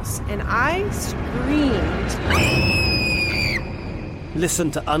the house, and I screamed.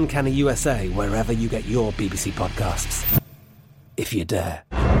 Listen to Uncanny USA wherever you get your BBC podcasts, if you dare.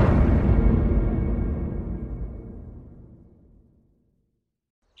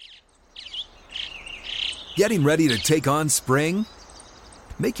 Getting ready to take on spring?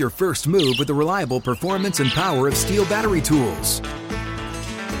 Make your first move with the reliable performance and power of Steel battery tools.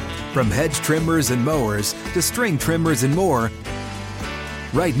 From hedge trimmers and mowers to string trimmers and more,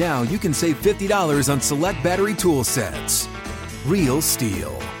 right now you can save $50 on select battery tool sets. Real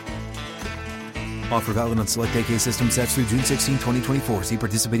Steel. Offer valid on select AK system sets through June 16, 2024. See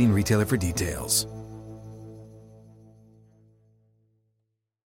participating retailer for details.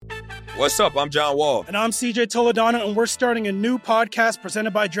 What's up? I'm John Wall. And I'm CJ Toledano, and we're starting a new podcast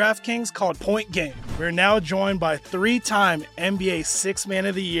presented by DraftKings called Point Game. We're now joined by three-time NBA Sixth Man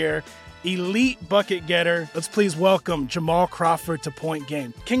of the Year, elite bucket getter. Let's please welcome Jamal Crawford to Point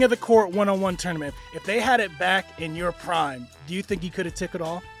Game. King of the Court one-on-one tournament. If they had it back in your prime, do you think you could have took it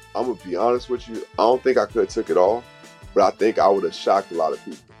all? I'm going to be honest with you. I don't think I could have took it all, but I think I would have shocked a lot of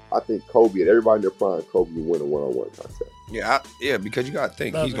people. I think Kobe and everybody in their prime, Kobe would win a one-on-one contest. Yeah, because you got to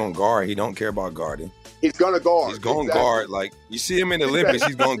think, he's going to guard. He don't care about guarding. He's going to guard. He's going to guard. Like, you see him in the Olympics,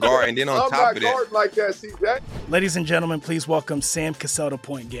 he's going to guard. And then on top of that. I'm not guarding like that, CJ. Ladies and gentlemen, please welcome Sam Cassell to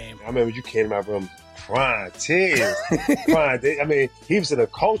Point Game. I remember you came out from crying, tears, crying. I mean, he was in a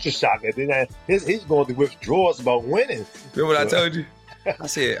culture shock. And then he's going through withdrawals about winning. Remember what I told you? I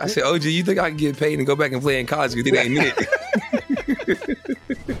said, OG, you think I can get paid and go back and play in college because it ain't it?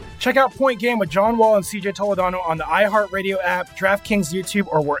 Check out Point Game with John Wall and CJ Toledano on the iHeartRadio app, DraftKings YouTube,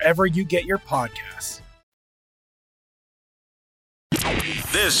 or wherever you get your podcasts.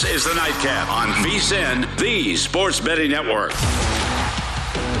 This is the Nightcap on VSiN, the Sports Betting Network.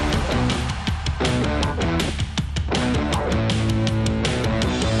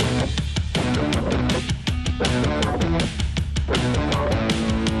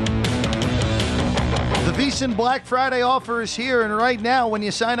 The VSiN Black Friday offer is here, and right now, when you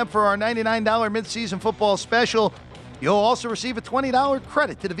sign up for our $99 midseason football special, you'll also receive a $20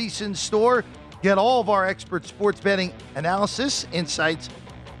 credit to the VSiN store. Get all of our expert sports betting analysis, insights,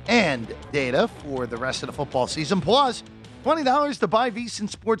 and data for the rest of the football season, plus $20 to buy VSiN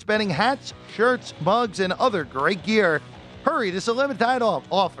sports betting hats, shirts, mugs, and other great gear. Hurry, this is a limited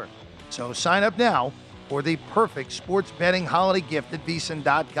offer. So sign up now for the perfect sports betting holiday gift at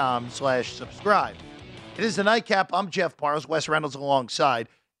VSiN.com/subscribe. It is the Nightcap. I'm Jeff Parles, Wes Reynolds alongside.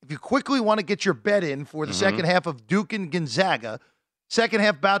 If you quickly want to get your bet in for the second half of Duke and Gonzaga, second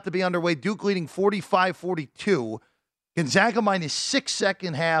half about to be underway. Duke leading 45-42. Gonzaga minus 6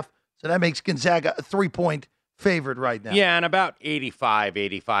 second half, so that makes Gonzaga a 3-point favorite right now. Yeah, and about 85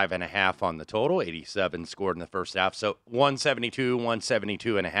 and a half on the total. 87 scored in the first half, so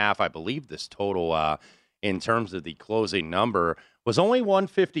 172 and a half. I believe this total in terms of the closing number was only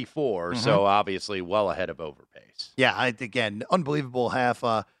 154, so obviously well ahead of overpace. Yeah, again, unbelievable half.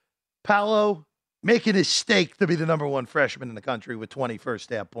 Paolo making his stake to be the number one freshman in the country with 20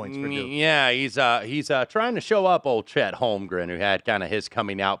 first half points for Duke. Yeah, he's trying to show up old Chet Holmgren, who had kind of his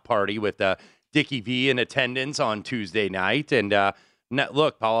coming out party with Dickie V in attendance on Tuesday night. And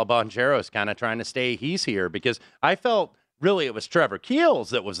look, Paolo Banchero's kind of trying to stay he's here because I felt really it was Trevor Keels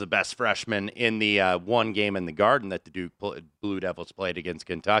that was the best freshman in the one game in the Garden that the Duke Blue Devils played against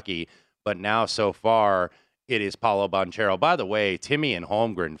Kentucky. But now so far it is Paolo Banchero. By the way, Timmy and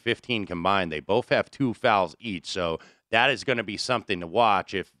Holmgren, 15 combined. They both have 2 fouls each. So that is going to be something to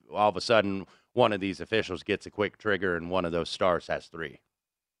watch if all of a sudden one of these officials gets a quick trigger and one of those stars has 3.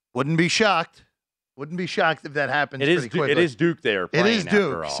 Wouldn't be shocked. Wouldn't be shocked if that happens pretty quickly. It is Duke there playing. It is Duke,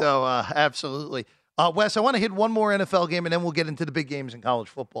 after all. so absolutely. Wes, I want to hit one more NFL game, and then we'll get into the big games in college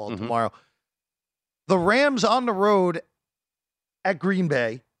football tomorrow. The Rams on the road at Green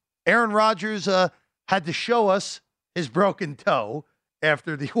Bay. Aaron Rodgers had to show us his broken toe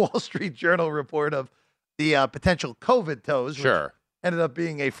after the Wall Street Journal report of the potential COVID toes. Sure. Ended up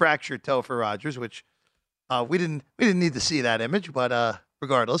being a fractured toe for Rodgers, which we didn't need to see that image, but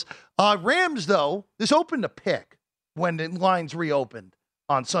regardless. Rams, though, this opened a pick when the lines reopened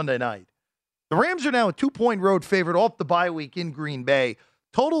on Sunday night. The Rams are now a 2-point road favorite off the bye week in Green Bay.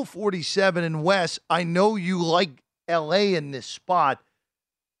 Total 47. And Wes, I know you like L.A. in this spot.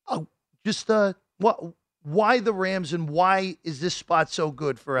 Why the Rams and why is this spot so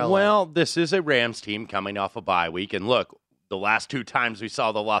good for LA? Well, this is a Rams team coming off a bye week. And look, the last 2 times we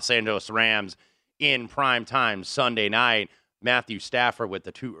saw the Los Angeles Rams in prime time Sunday night, Matthew Stafford with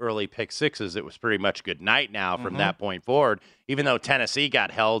the 2 early pick sixes, it was pretty much good night now from that point forward, even though Tennessee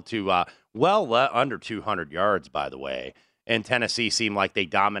got held to under 200 yards, by the way. And Tennessee seemed like they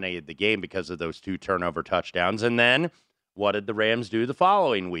dominated the game because of those 2 turnover touchdowns. And then what did the Rams do the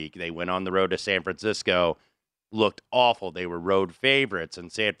following week? They went on the road to San Francisco, looked awful. They were road favorites,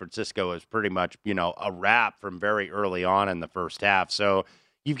 and San Francisco is pretty much, a wrap from very early on in the first half. So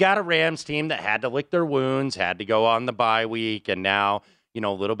you've got a Rams team that had to lick their wounds, had to go on the bye week, and now, a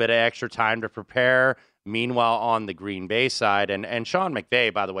little bit of extra time to prepare. Meanwhile, on the Green Bay side, and Sean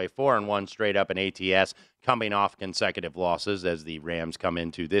McVay, by the way, 4-1 straight up in ATS, coming off consecutive losses as the Rams come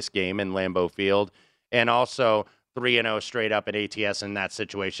into this game in Lambeau Field, and also 3-0 straight up at ATS in that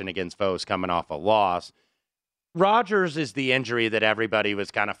situation against foes coming off a loss. Rodgers is the injury that everybody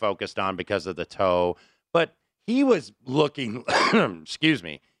was kind of focused on because of the toe, but he was looking,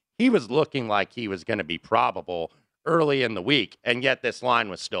 he was looking like he was going to be probable early in the week, and yet this line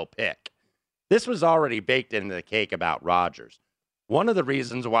was still pick. This was already baked into the cake about Rodgers. One of the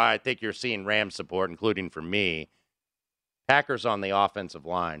reasons why I think you're seeing Rams support, including for me, Packers on the offensive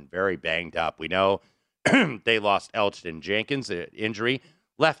line, very banged up. We know they lost Elgton Jenkins, injury,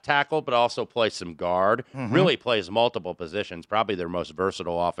 left tackle, but also plays some guard. Really plays multiple positions, probably their most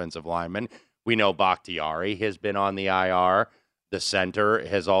versatile offensive lineman. We know Bakhtiari has been on the IR. The center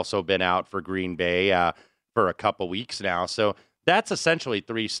has also been out for Green Bay for a couple weeks now. So that's essentially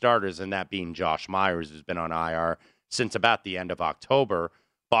 3 starters, and that being Josh Myers, who's been on IR since about the end of October.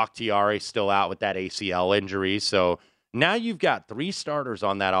 Bakhtiari still out with that ACL injury. So now you've got 3 starters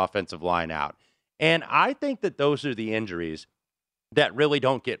on that offensive line out. And I think that those are the injuries that really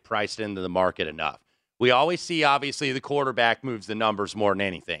don't get priced into the market enough. We always see, obviously, the quarterback moves the numbers more than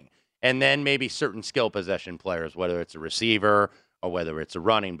anything. And then maybe certain skill possession players, whether it's a receiver or whether it's a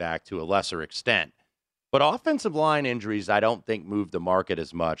running back to a lesser extent. But offensive line injuries, I don't think move the market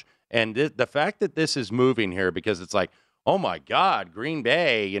as much. And the fact that this is moving here, because it's like, oh my God, Green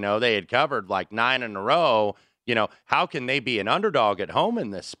Bay, they had covered like 9 in a row. How can they be an underdog at home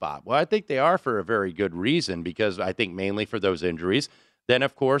in this spot? Well, I think they are for a very good reason, because I think mainly for those injuries. Then,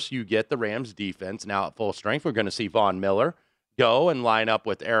 of course, you get the Rams defense now at full strength. We're going to see Von Miller go and line up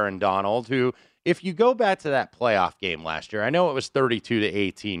with Aaron Donald, who, if you go back to that playoff game last year, I know it was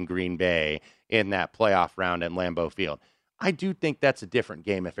 32-18 Green Bay in that playoff round at Lambeau Field. I do think that's a different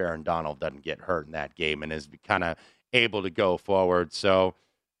game if Aaron Donald doesn't get hurt in that game and is kind of able to go forward. So,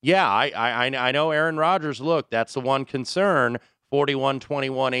 yeah, I know Aaron Rodgers, look, that's the one concern,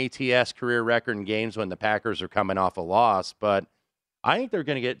 41-21 ATS career record in games when the Packers are coming off a loss, but I think they're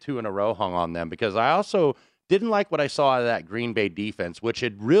going to get 2 in a row hung on them, because I also didn't like what I saw out of that Green Bay defense, which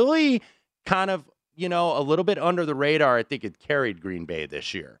had really kind of, a little bit under the radar. I think it carried Green Bay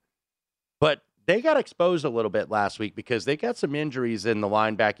this year. But they got exposed a little bit last week because they got some injuries in the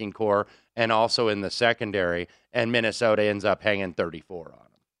linebacking core and also in the secondary, and Minnesota ends up hanging 34 on them.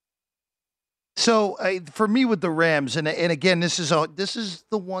 So for me with the Rams, and again, this is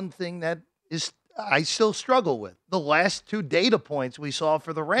the one thing that is I still struggle with. The last 2 data points we saw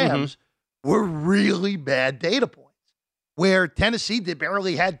for the Rams were really bad data points, where Tennessee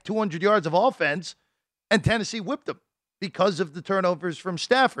barely had 200 yards of offense, and Tennessee whipped them because of the turnovers from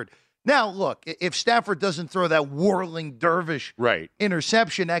Stafford. Now, look, if Stafford doesn't throw that whirling dervish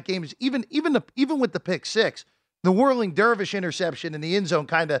interception, that game is even with the pick 6, the whirling dervish interception in the end zone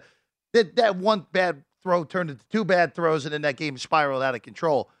kind of that one bad throw turned into 2 bad throws, and then that game spiraled out of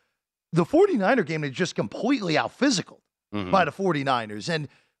control. The 49er game is just completely out-physicaled by the 49ers. And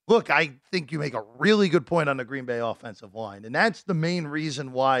look, I think you make a really good point on the Green Bay offensive line, and that's the main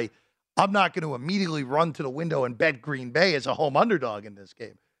reason why I'm not going to immediately run to the window and bet Green Bay as a home underdog in this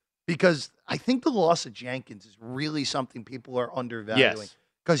game, because I think the loss of Jenkins is really something people are undervaluing,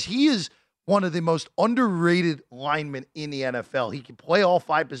 because he is one of the most underrated linemen in the NFL. He can play all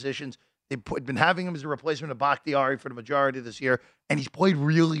 5 positions. They've been having him as a replacement of Bakhtiari for the majority of this year, and he's played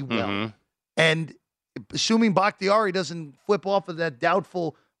really well. And assuming Bakhtiari doesn't flip off of that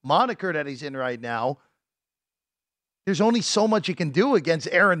doubtful moniker that he's in right now, there's only so much you can do against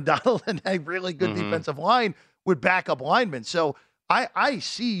Aaron Donald and a really good defensive line with backup linemen. So I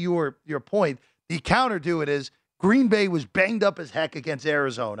see your point. The counter to it is Green Bay was banged up as heck against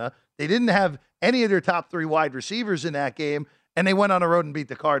Arizona. They didn't have any of their top 3 wide receivers in that game, And they went on the road and beat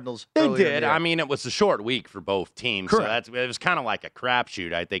the Cardinals. They earlier in did. the year. I mean, it was a short week for both teams. Correct. So it was kind of like a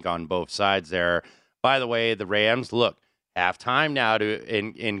crapshoot, I think, on both sides there. By the way, the Rams, look, have time now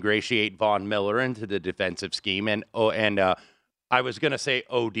to ingratiate Von Miller into the defensive scheme. And I was going to say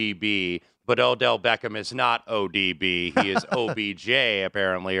ODB, but Odell Beckham is not ODB. He is OBJ,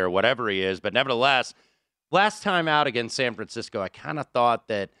 apparently, or whatever he is. But nevertheless, last time out against San Francisco, I kind of thought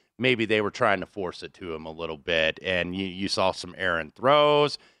that maybe they were trying to force it to him a little bit. And you saw some errant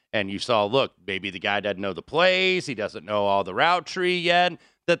throws, and you saw, look, maybe the guy doesn't know the plays. He doesn't know all the route tree yet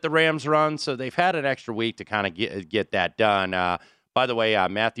that the Rams run. So they've had an extra week to kind of get that done. By the way,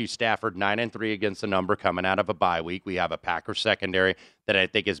 Matthew Stafford, 9-3 against the number coming out of a bye week. We have a Packers secondary that I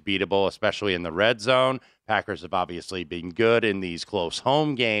think is beatable, especially in the red zone. Packers have obviously been good in these close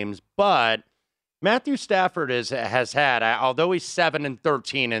home games, but Matthew Stafford has had, although he's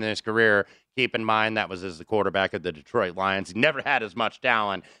 7-13 in his career, keep in mind that was as the quarterback of the Detroit Lions. He never had as much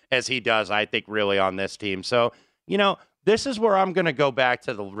talent as he does, I think, really on this team. So, this is where I'm going to go back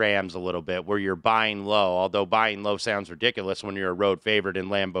to the Rams a little bit, where you're buying low, although buying low sounds ridiculous when you're a road favorite in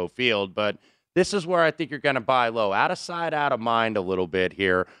Lambeau Field. But this is where I think you're going to buy low. Out of sight, out of mind a little bit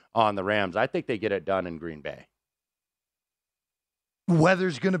here on the Rams. I think they get it done in Green Bay.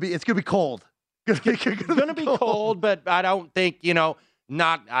 Weather's going to be cold. It's going to be cold, but I don't think,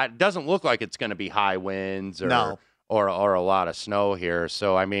 it doesn't look like it's going to be high winds or a lot of snow here.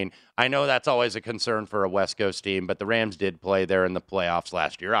 So, I mean, I know that's always a concern for a West Coast team, but the Rams did play there in the playoffs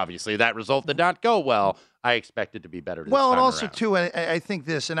last year. Obviously, that result did not go well. I expect it to be better this time and also, around. too, I think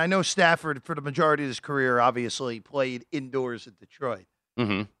this, and I know Stafford, for the majority of his career, obviously played indoors at Detroit.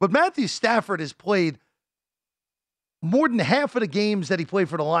 Mm-hmm. But Matthew Stafford has played more than half of the games that he played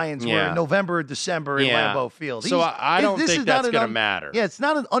for the Lions were in November or December in Lambeau Field. So I don't think that's going to matter. Yeah, it's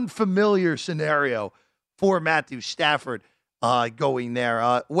not an unfamiliar scenario for Matthew Stafford going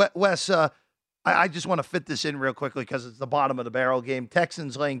there. Wes, I just want to fit this in real quickly because it's the bottom of the barrel game.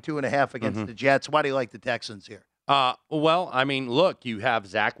 Texans laying 2.5 against the Jets. Why do you like the Texans here? Well, I mean, look, you have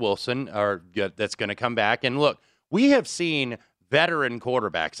Zach Wilson that's going to come back. And look, we have seen veteran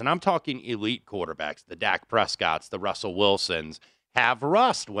quarterbacks, and I'm talking elite quarterbacks, the Dak Prescotts, the Russell Wilsons, have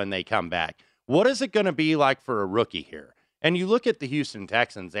rust when they come back. What is it going to be like for a rookie here? And you look at the Houston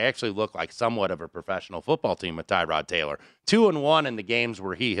Texans, they actually look like somewhat of a professional football team with Tyrod Taylor. 2-1 in the games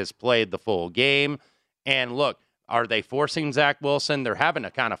where he has played the full game. And look, are they forcing Zach Wilson? They're having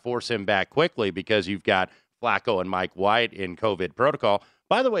to kind of force him back quickly because you've got Flacco and Mike White in COVID protocol.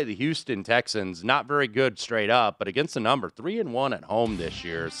 By the way, the Houston Texans, not very good straight up, but against the number, 3-1 at home this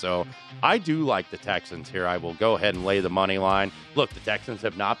year. So I do like the Texans here. I will go ahead and lay the money line. Look, the Texans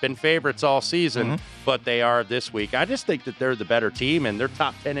have not been favorites all season, but they are this week. I just think that they're the better team, and they're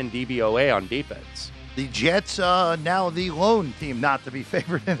top 10 in DVOA on defense. The Jets, now the lone team not to be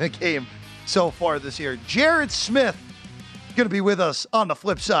favored in the game so far this year. Jared Smith going to be with us on the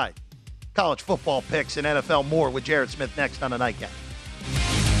flip side. College football picks and NFL more with Jared Smith next on the Nightcap.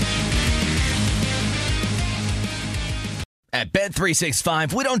 At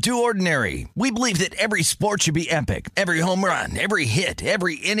Bet365, we don't do ordinary. We believe that every sport should be epic. Every home run, every hit,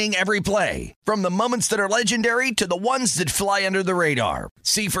 every inning, every play. From the moments that are legendary to the ones that fly under the radar.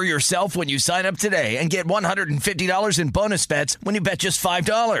 See for yourself when you sign up today and get $150 in bonus bets when you bet just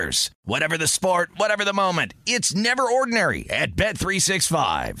 $5. Whatever the sport, whatever the moment, it's never ordinary at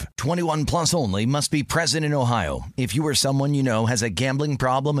Bet365. 21 plus only. Must be present in Ohio. If you or someone you know has a gambling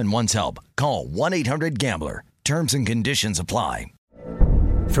problem and wants help, call 1-800-GAMBLER. Terms and conditions apply.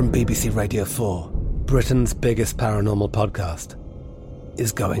 From BBC Radio 4, Britain's biggest paranormal podcast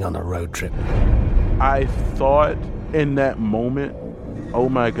is going on a road trip. I thought in that moment, oh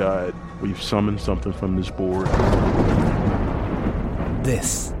my God, we've summoned something from this board.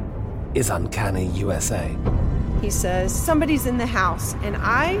 This is Uncanny USA. He says, somebody's in the house, and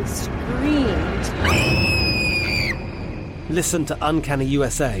I screamed. Listen to Uncanny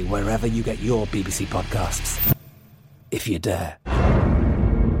USA wherever you get your BBC podcasts, if you dare.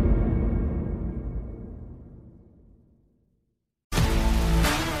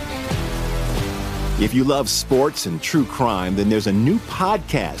 If you love sports and true crime, then there's a new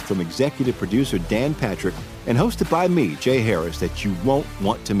podcast from executive producer Dan Patrick and hosted by me, Jay Harris, that you won't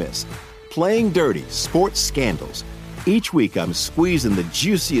want to miss. Playing Dirty: Sports Scandals. Each week I'm squeezing the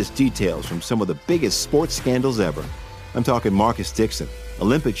juiciest details from some of the biggest sports scandals ever. I'm talking Marcus Dixon,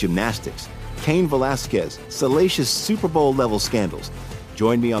 Olympic gymnastics, Cain Velasquez, salacious Super Bowl-level scandals.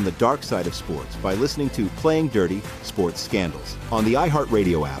 Join me on the dark side of sports by listening to Playing Dirty: Sports Scandals on the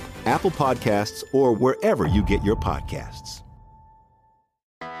iHeartRadio app, Apple Podcasts, or wherever you get your podcasts.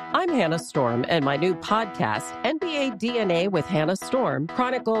 I'm Hannah Storm, and my new podcast, NBA DNA with Hannah Storm,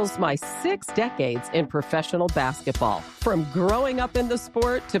 chronicles my 6 decades in professional basketball. From growing up in the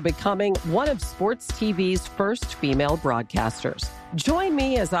sport to becoming one of sports TV's first female broadcasters. Join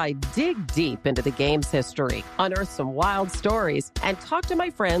me as I dig deep into the game's history, unearth some wild stories, and talk to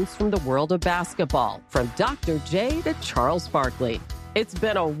my friends from the world of basketball, from Dr. J to Charles Barkley. It's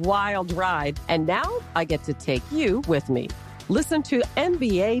been a wild ride, and now I get to take you with me. Listen to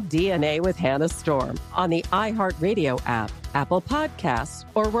NBA DNA with Hannah Storm on the iHeartRadio app, Apple Podcasts,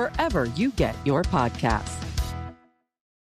 or wherever you get your podcasts.